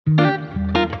Hey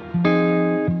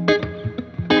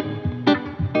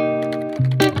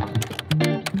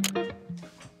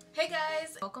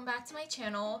guys, welcome back to my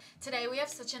channel. Today we have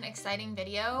such an exciting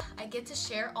video. I get to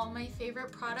share all my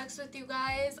favorite products with you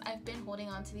guys. I've been holding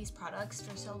on to these products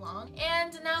for so long,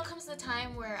 and now comes the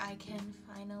time where I can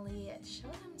finally show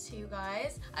them to you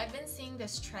guys. I've been seeing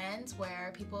this trend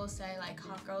where people say like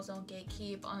hot girls don't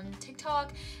gatekeep on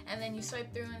TikTok, and then you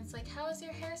swipe through and it's like, how is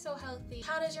your hair so healthy?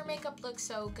 How does your makeup look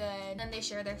so good? And they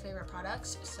share their favorite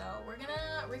products, so we're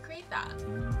gonna recreate that.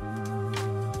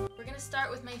 We're gonna start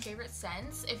with my favorite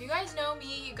scents. If you guys know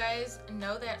me, you guys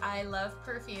know that I love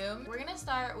perfume. We're gonna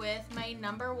start with my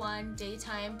 #1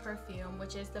 daytime perfume,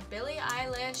 which is the Billie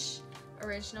Eilish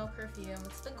original perfume.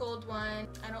 It's the gold one.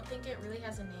 I don't think it really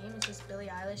has a name. It's just Billie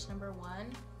Eilish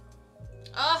 #1.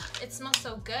 Oh, it smells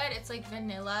so good. It's like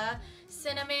vanilla,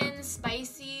 cinnamon,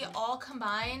 spicy, all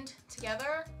combined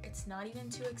together. It's not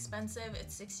even too expensive.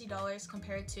 It's $60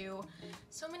 compared to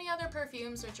so many other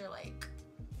perfumes, which are like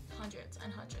hundreds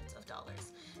and hundreds of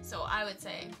dollars. So I would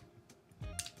say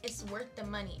it's worth the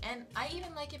money, and I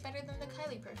even like it better than the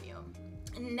Kylie perfume.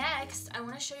 Next, I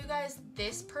want to show you guys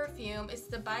this perfume. It's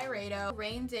the Byredo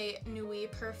Rain de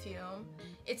Nuit perfume.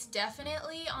 It's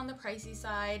definitely on the pricey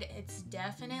side. It's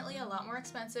definitely a lot more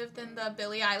expensive than the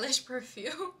Billie Eilish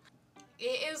perfume.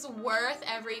 It is worth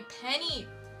every penny.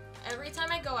 Every time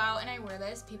I go out and I wear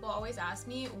this, people always ask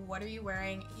me, what are you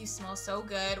wearing? You smell so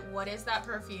good. What is that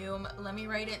perfume? Let me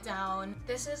write it down.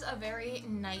 This is a very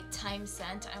nighttime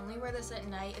scent. I only wear this at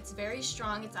night. It's very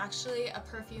strong. It's actually a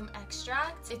perfume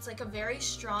extract. It's like a very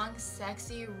strong,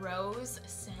 sexy rose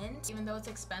scent. Even though it's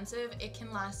expensive, it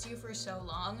can last you for so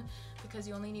long because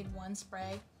you only need one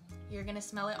spray. You're gonna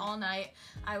smell it all night.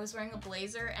 I was wearing a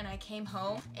blazer and I came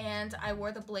home and I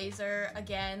wore the blazer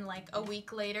again like a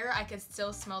week later. I could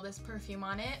still smell this perfume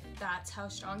on it. That's how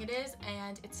strong it is,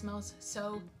 and it smells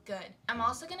so good. I'm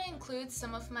also gonna include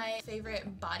some of my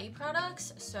favorite body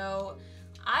products. So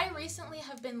I recently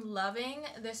have been loving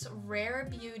this Rare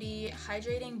Beauty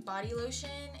hydrating body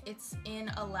lotion. It's in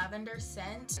a lavender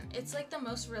scent. It's like the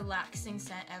most relaxing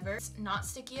scent ever. It's not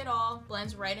sticky at all,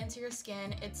 blends right into your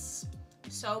skin. It's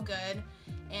so good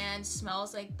and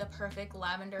smells like the perfect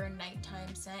lavender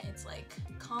nighttime scent. It's like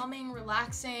calming,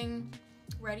 relaxing,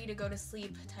 ready to go to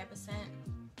sleep type of scent.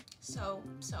 So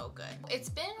good. It's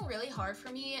been really hard for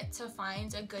me to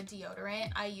find a good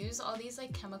deodorant. I use all these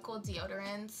like chemical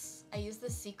deodorants. I use the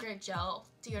Secret Gel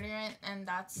deodorant, and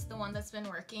that's the one that's been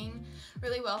working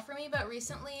really well for me. But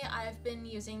recently I've been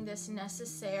using this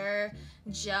Necessaire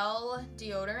gel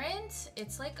deodorant.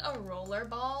 It's like a roller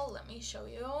ball. Let me show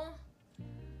you.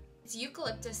 It's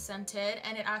eucalyptus scented,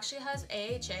 and it actually has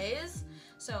AHAs,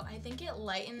 so I think it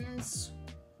lightens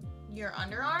your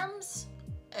underarms.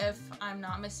 If I'm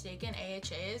not mistaken,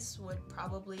 AHAs would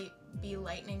probably be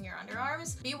lightening your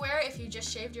underarms. Beware if you just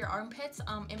shaved your armpits.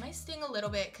 It might sting a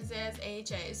little bit because it has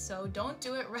AHAs, so don't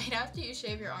do it right after you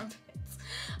shave your armpits.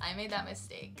 I made that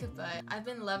mistake, but I've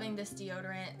been loving this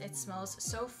deodorant. It smells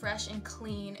so fresh and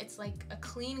clean. It's like a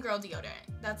clean girl deodorant.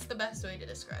 That's the best way to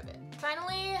describe it.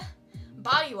 Finally,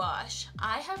 body wash.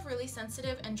 I have really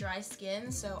sensitive and dry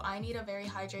skin, so I need a very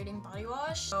hydrating body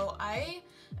wash. So I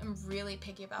am really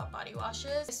picky about body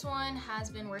washes. This one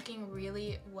has been working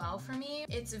really well for me.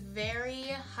 It's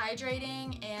very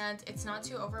hydrating and it's not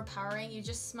too overpowering. You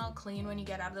just smell clean when you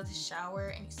get out of the shower,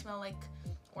 and you smell like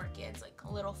orchids, like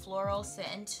a little floral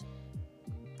scent.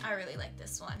 I really like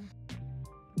this one.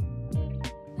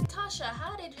 Natasha,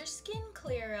 how did your skin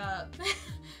clear up?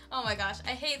 Oh my gosh,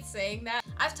 I hate saying that.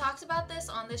 I've talked about this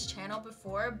on this channel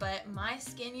before, but my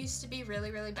skin used to be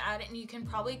really bad, and you can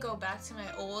probably go back to my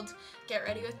old Get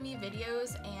Ready With Me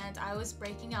videos, and I was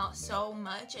breaking out so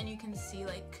much, and you can see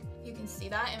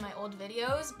that in my old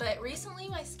videos. But recently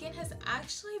my skin has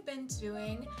actually been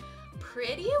doing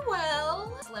pretty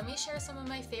well. Let me share some of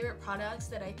my favorite products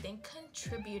that I think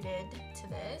contributed to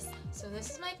this. So this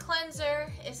is my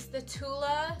cleanser. It's the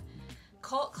Tula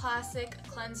Cult Classic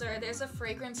Cleanser. There's a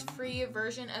fragrance-free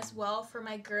version as well for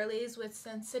my girlies with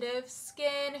sensitive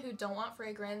skin who don't want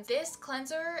fragrance. This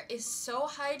cleanser is so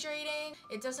hydrating.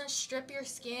 It doesn't strip your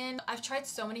skin. I've tried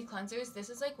so many cleansers.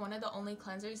 This is like one of the only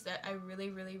cleansers that I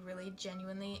really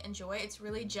genuinely enjoy. It's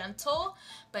really gentle,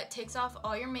 but takes off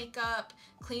all your makeup,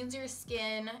 cleans your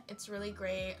skin. It's really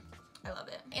great. I love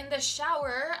it. In the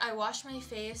shower, I wash my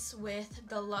face with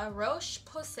the La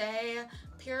Roche-Posay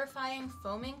Purifying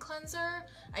Foaming Cleanser.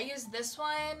 I use this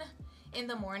one in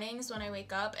the mornings when I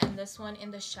wake up, and this one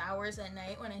in the showers at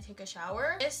night when I take a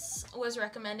shower. This was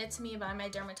recommended to me by my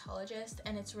dermatologist,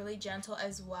 and it's really gentle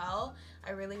as well.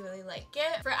 I really like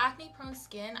it. For acne prone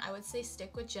skin, I would say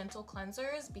stick with gentle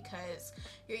cleansers because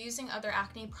you're using other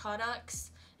acne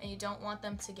products and you don't want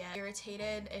them to get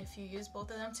irritated if you use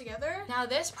both of them together. Now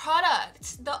this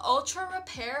product, the Ultra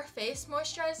Repair Face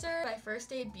Moisturizer by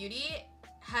First Aid Beauty,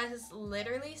 has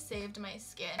literally saved my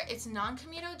skin. It's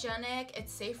non-comedogenic,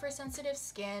 it's safe for sensitive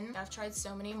skin. I've tried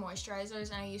so many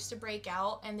moisturizers and I used to break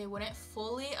out and they wouldn't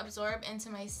fully absorb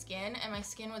into my skin and my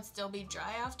skin would still be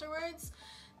dry afterwards.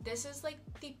 This is like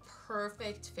the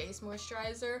perfect face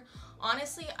moisturizer.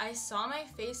 Honestly, I saw my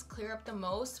face clear up the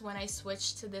most when I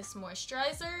switched to this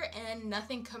moisturizer, and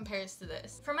nothing compares to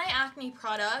this. For my acne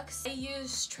products, I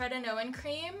use tretinoin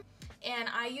cream, and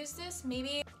I use this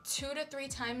maybe 2 to 3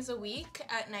 times a week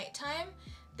at nighttime.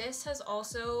 This has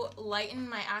also lightened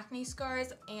my acne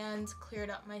scars and cleared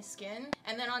up my skin.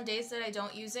 And then on days that I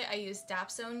don't use it, I use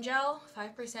Dapsone Gel,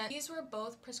 5%. These were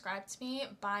both prescribed to me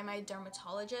by my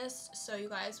dermatologist, so you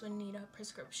guys would need a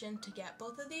prescription to get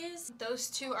both of these. Those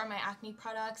two are my acne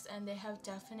products, and they have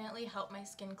definitely helped my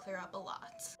skin clear up a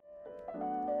lot.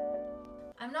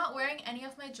 I'm not wearing any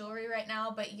of my jewelry right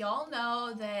now, but y'all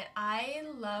know that I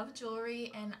love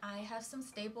jewelry and I have some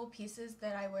staple pieces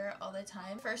that I wear all the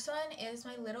time. First one is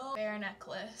my little bear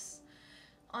necklace.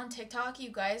 On TikTok,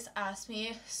 you guys asked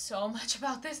me so much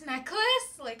about this necklace.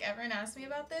 Like, everyone asked me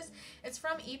about this. It's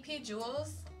from EP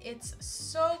Jewels. It's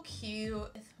so cute.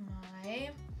 It's my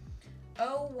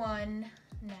 01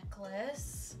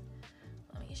 necklace.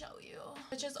 Let me show you.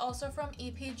 Which is also from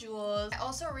EP Jewels. I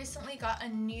also recently got a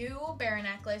new bear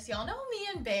necklace. Y'all know me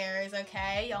and bears,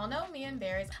 okay? Y'all know me and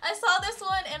bears. I saw this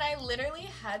one and I literally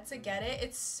had to get it.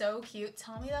 It's so cute.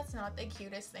 Tell me that's not the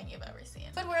cutest thing you've ever seen.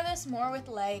 I would wear this more with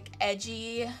like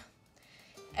edgy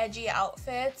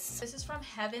outfits. This is from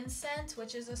Heaven Scent,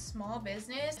 which is a small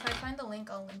business. If I find the link,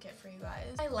 I'll link it for you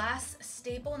guys. My last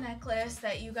staple necklace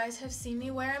that you guys have seen me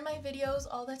wear in my videos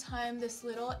all the time, this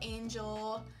little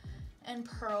angel and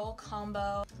pearl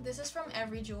combo. This is from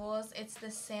Every Jewels. It's the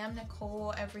Sam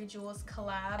Nicole Every Jewels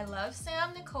collab. I love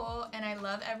Sam Nicole and I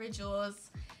love Every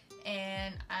Jewels,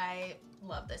 and I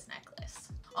love this necklace.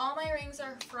 All my rings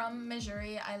are from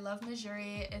Missouri. I love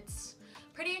Missouri. It's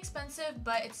pretty expensive,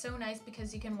 but it's so nice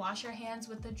because you can wash your hands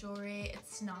with the jewelry.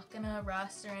 It's not gonna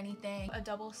rust or anything. A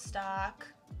double stack.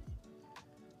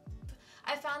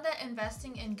 I found that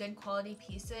investing in good quality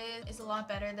pieces is a lot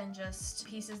better than just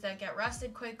pieces that get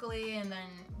rusted quickly and then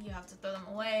you have to throw them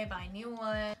away, buy a new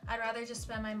one. I'd rather just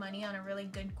spend my money on a really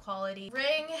good quality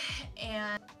ring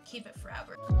and keep it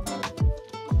forever.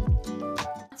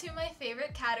 To my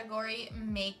favorite category,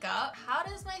 makeup. How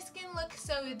does my skin look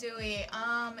so dewy?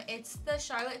 It's the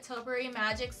Charlotte Tilbury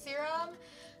Magic Serum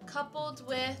coupled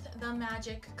with the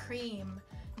Magic Cream.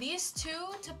 These two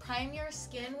to prime your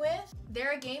skin with,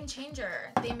 they're a game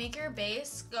changer. They make your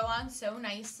base go on so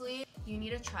nicely. You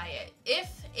need to try it.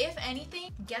 If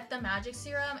anything, get the Magic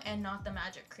Serum and not the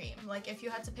Magic Cream. Like, if you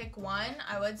had to pick one,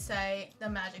 I would say the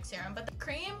Magic Serum. But the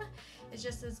cream is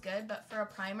just as good, but for a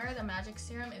primer, the Magic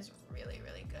Serum is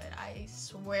really good. I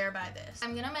swear by this.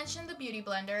 I'm gonna mention the Beauty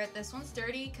Blender. This one's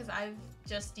dirty because I've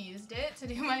just used it to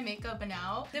do my makeup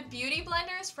now. The Beauty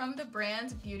Blender is from the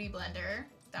brand Beauty Blender.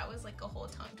 That was like a whole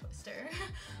tongue twister.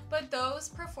 But those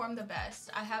perform the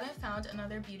best. I haven't found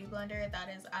another beauty blender that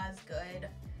is as good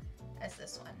as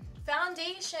this one.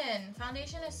 Foundation.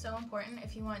 Foundation is so important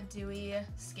if you want dewy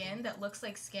skin that looks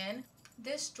like skin.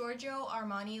 This Giorgio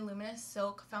Armani Luminous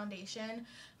Silk Foundation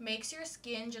makes your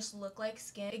skin just look like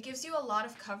skin. It gives you a lot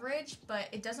of coverage, but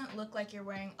it doesn't look like you're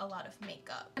wearing a lot of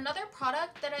makeup. Another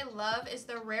product that I love is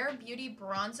the Rare Beauty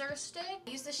Bronzer Stick.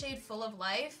 I use the shade Full of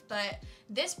Life, but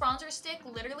this bronzer stick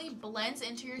literally blends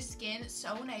into your skin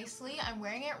so nicely. I'm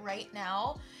wearing it right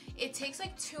now. It takes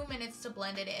like 2 minutes to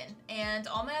blend it in, and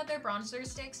all my other bronzer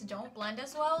sticks don't blend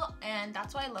as well, and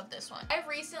that's why I love this one. I've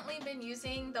recently been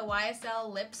using the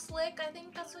YSL Lip Slick, I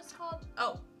think that's what it's called.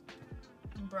 Oh,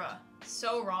 bruh,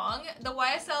 so wrong. The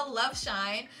YSL Love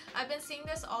Shine. I've been seeing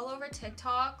this all over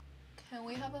TikTok. Can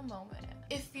we have a moment?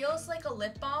 It feels like a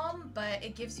lip balm, but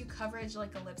it gives you coverage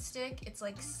like a lipstick. It's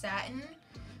like satin,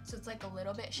 so it's like a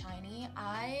little bit shiny.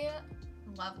 I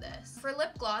love this. For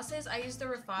lip glosses, I use the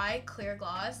Refi Clear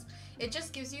Gloss. It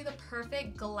just gives you the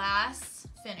perfect glass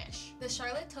finish. The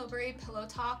Charlotte Tilbury Pillow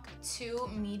Talk 2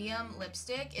 Medium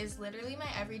Lipstick is literally my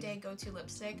everyday go-to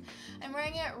lipstick. I'm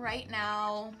wearing it right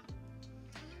now.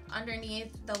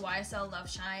 underneath the YSL Love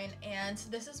Shine, and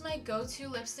this is my go-to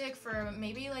lipstick for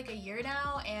maybe like a year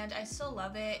now, and I still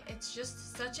love it. It's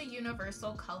just such a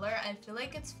universal color. I feel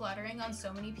like it's flattering on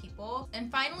so many people.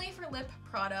 And finally, for lip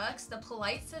products, the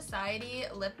Polite Society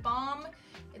lip balm.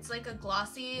 It's like a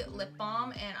glossy lip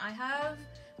balm, and I have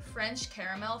French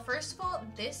caramel. First of all,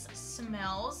 this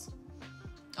smells,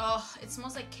 oh, it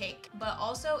smells like cake, but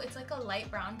also it's like a light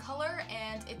brown color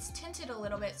and it's tinted a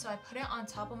little bit, so I put it on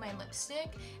top of my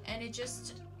lipstick and it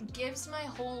just gives my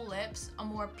whole lips a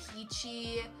more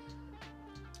peachy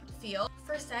feel.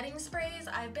 For setting sprays,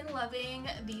 I've been loving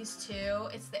these two.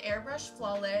 It's the Airbrush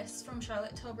Flawless from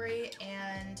Charlotte Tilbury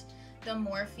and the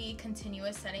Morphe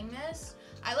Continuous Setting Mist.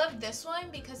 I love this one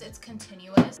because it's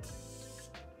continuous.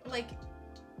 Like,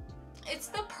 it's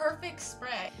the perfect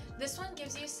spray. This one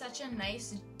gives you such a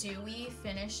nice dewy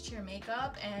finish to your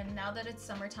makeup, and now that it's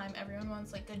summertime, everyone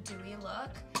wants like a dewy look.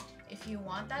 If you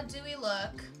want that dewy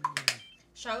look,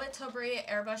 Charlotte Tilbury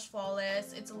Airbrush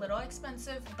Flawless. It's a little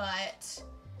expensive, but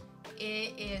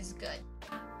it is good.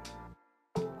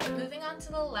 Moving on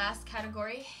to the last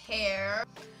category, hair.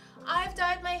 I've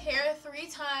dyed my hair 3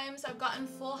 times. I've gotten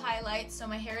full highlights, so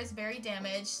my hair is very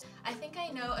damaged. I think I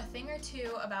know a thing or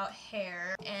two about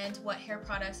hair and what hair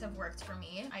products have worked for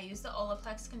me. I use the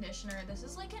Olaplex conditioner. This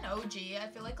is like an OG. I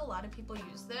feel like a lot of people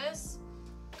use this.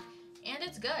 And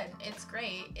it's good. It's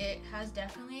great. It has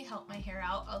definitely helped my hair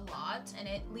out a lot, and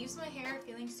it leaves my hair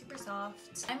feeling super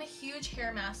soft. I'm a huge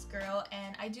hair mask girl,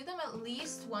 and I do them at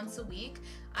least once a week.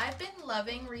 I've been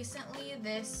loving recently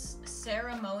this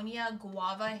Ceremonia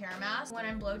Guava hair mask. When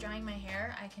I'm blow drying my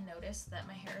hair, I can notice that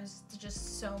my hair is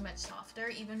just so much softer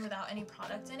even without any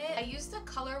product in it. I use the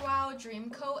Color Wow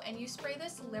Dream Coat, and you spray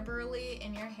this liberally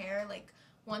in your hair like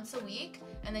once a week,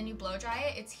 and then you blow dry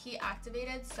it. It's heat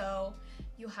activated, so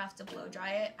you have to blow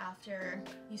dry it after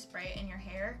you spray it in your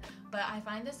hair, but I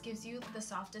find this gives you the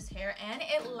softest hair and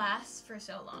it lasts for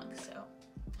so long, so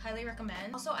highly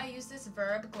recommend. Also, I use this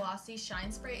Verb Glossy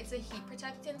Shine Spray. It's a heat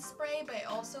protectant spray, but it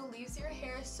also leaves your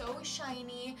hair so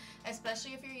shiny,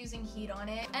 especially if you're using heat on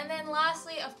it. And then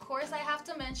lastly, of course, I have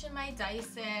to mention my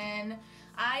Dyson.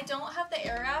 I don't have the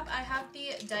Airwrap. I have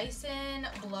the Dyson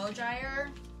blow dryer.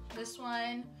 This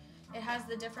one, it has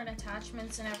the different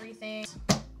attachments and everything.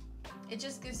 It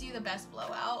just gives you the best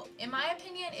blowout. In my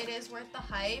opinion, it is worth the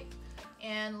hype,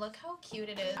 and look how cute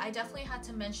it is. I definitely had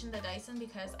to mention the Dyson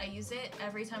because I use it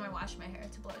every time I wash my hair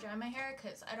to blow dry my hair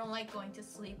because I don't like going to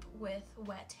sleep with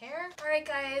wet hair. Alright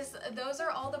guys, those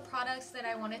are all the products that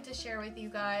I wanted to share with you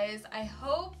guys. I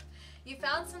hope you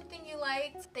found something you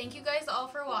liked. Thank you guys all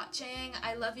for watching.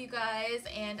 I love you guys,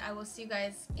 and I will see you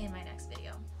guys in my next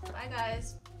video. Bye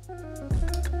guys.